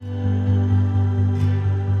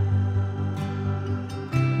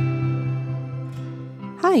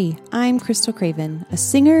Hi, I'm Crystal Craven, a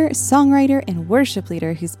singer, songwriter, and worship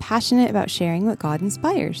leader who's passionate about sharing what God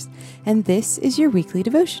inspires. And this is your weekly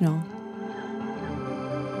devotional.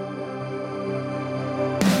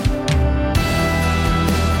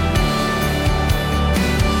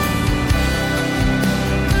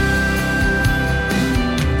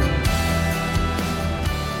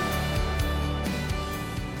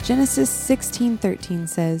 Genesis 16:13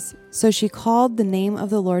 says, "So she called the name of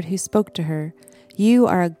the Lord who spoke to her, 'You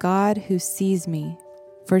are a God who sees me.'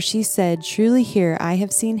 For she said, 'Truly here I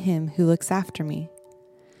have seen him who looks after me.'"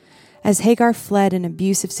 As Hagar fled an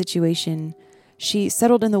abusive situation, she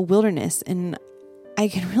settled in the wilderness, and I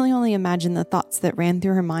can really only imagine the thoughts that ran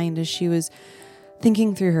through her mind as she was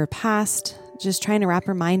thinking through her past, just trying to wrap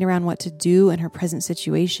her mind around what to do in her present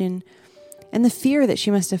situation, and the fear that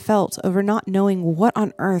she must have felt over not knowing what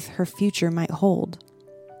on earth her future might hold.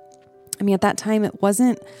 I mean, at that time, it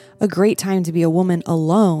wasn't a great time to be a woman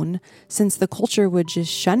alone, since the culture would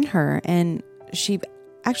just shun her, and she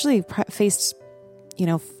actually faced,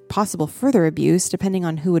 possible further abuse depending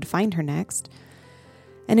on who would find her next.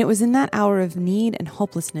 And it was in that hour of need and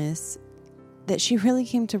hopelessness that she really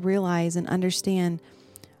came to realize and understand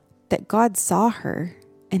that God saw her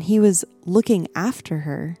and he was looking after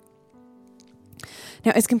her.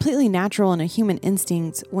 Now, it's completely natural and a human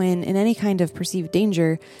instinct when in any kind of perceived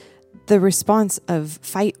danger, the response of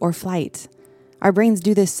fight or flight. Our brains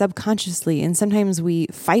do this subconsciously, and sometimes we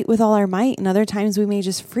fight with all our might, and other times we may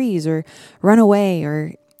just freeze or run away,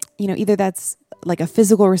 or, either that's like a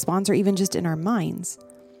physical response or even just in our minds.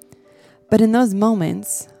 But in those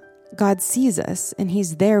moments, God sees us and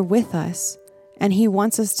he's there with us, and he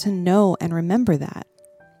wants us to know and remember that.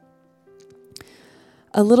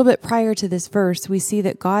 A little bit prior to this verse, we see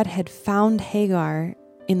that God had found Hagar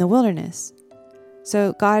in the wilderness.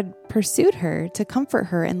 So God pursued her to comfort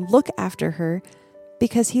her and look after her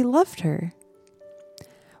because he loved her.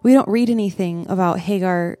 We don't read anything about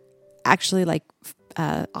Hagar actually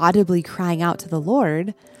audibly crying out to the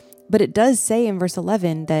Lord, but it does say in verse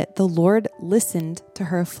 11 that the Lord listened to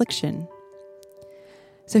her affliction.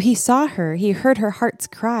 So he saw her, he heard her heart's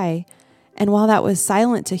cry, and while that was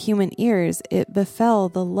silent to human ears, it befell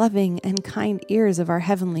the loving and kind ears of our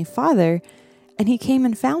Heavenly Father, and he came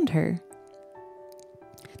and found her.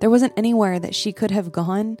 There wasn't anywhere that she could have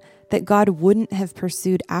gone that God wouldn't have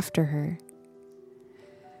pursued after her.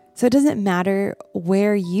 So it doesn't matter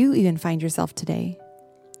where you even find yourself today.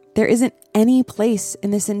 There isn't any place in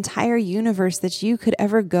this entire universe that you could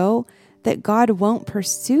ever go that God won't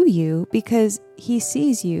pursue you, because he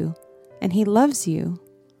sees you and he loves you.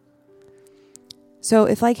 So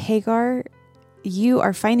if, like Hagar, you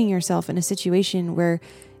are finding yourself in a situation where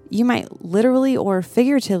you might literally or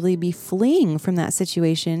figuratively be fleeing from that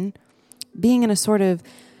situation, being in a sort of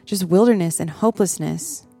just wilderness and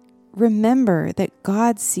hopelessness, remember that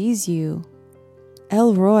God sees you.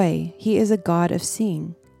 El Roi, he is a God of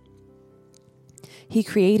seeing. He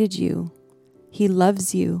created you. He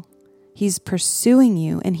loves you. He's pursuing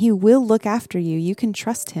you, and he will look after you. You can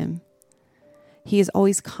trust him. He is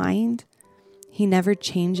always kind. He never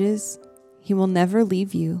changes. He will never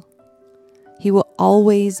leave you. He will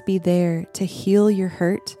always be there to heal your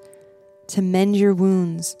hurt, to mend your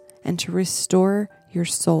wounds, and to restore your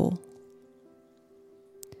soul.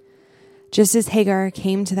 Just as Hagar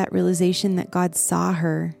came to that realization that God saw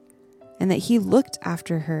her and that he looked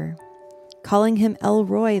after her, calling him El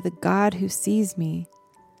Roi, the God who sees me,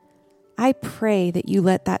 I pray that you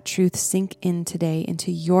let that truth sink in today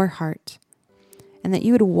into your heart, and that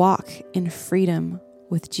you would walk in freedom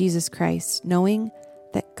with Jesus Christ, knowing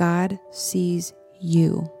that God sees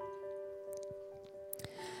you.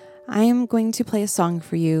 I am going to play a song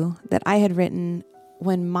for you that I had written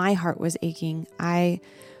when my heart was aching. I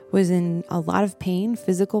was in a lot of pain,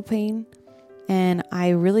 physical pain, and I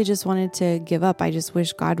really just wanted to give up. I just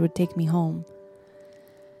wish God would take me home.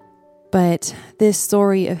 But this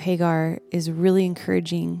story of Hagar is really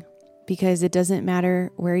encouraging, because it doesn't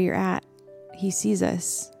matter where you're at. He sees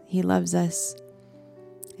us, he loves us,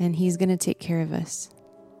 and he's going to take care of us.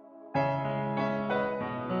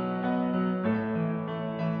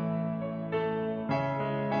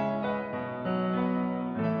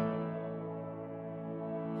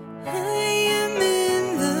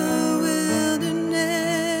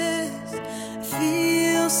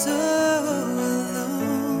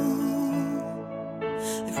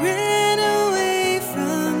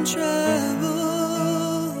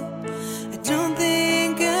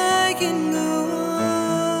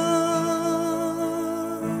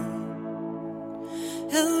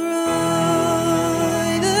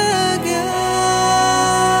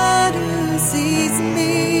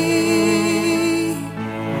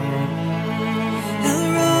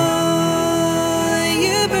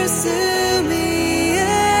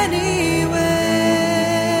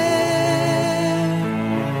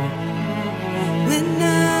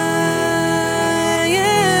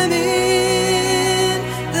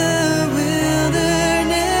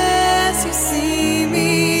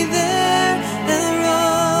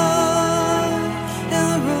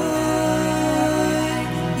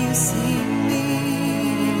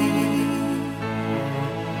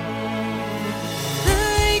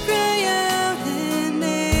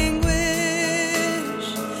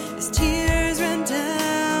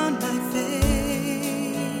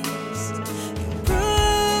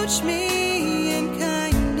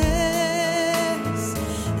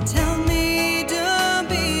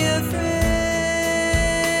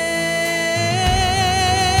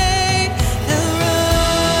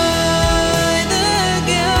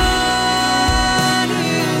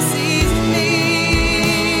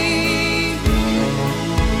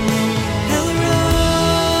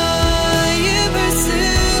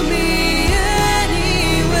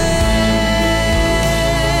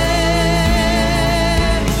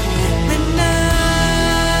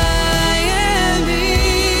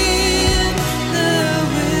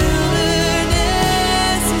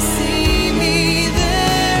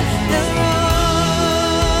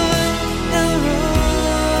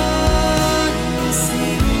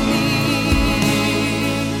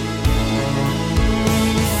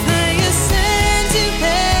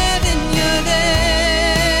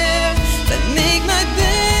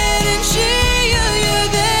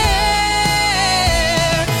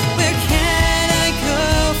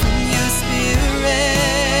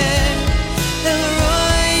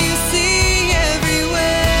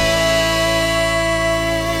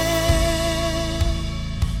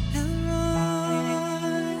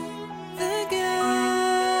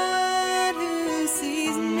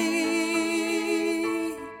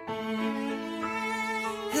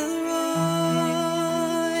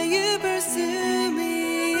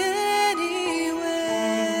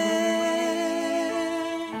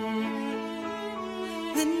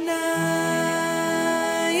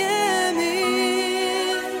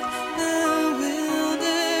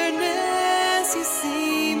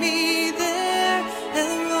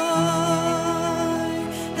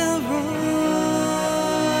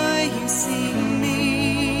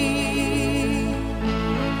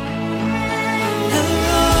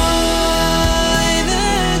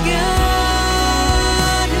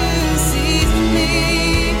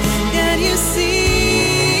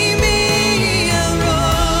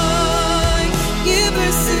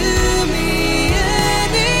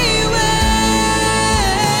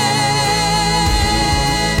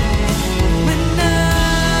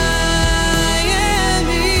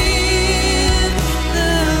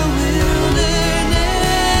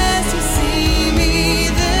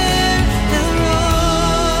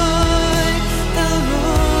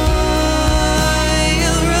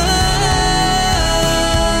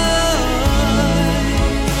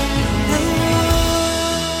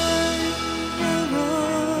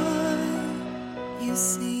 who's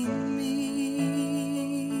seen me.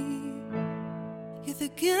 You're the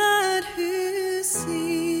God who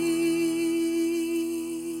sees.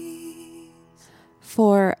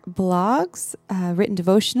 For blogs, written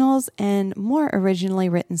devotionals, and more originally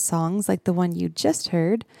written songs like the one you just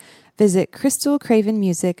heard, visit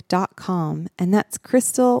crystalcravenmusic.com, and that's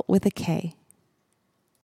Crystal with a K.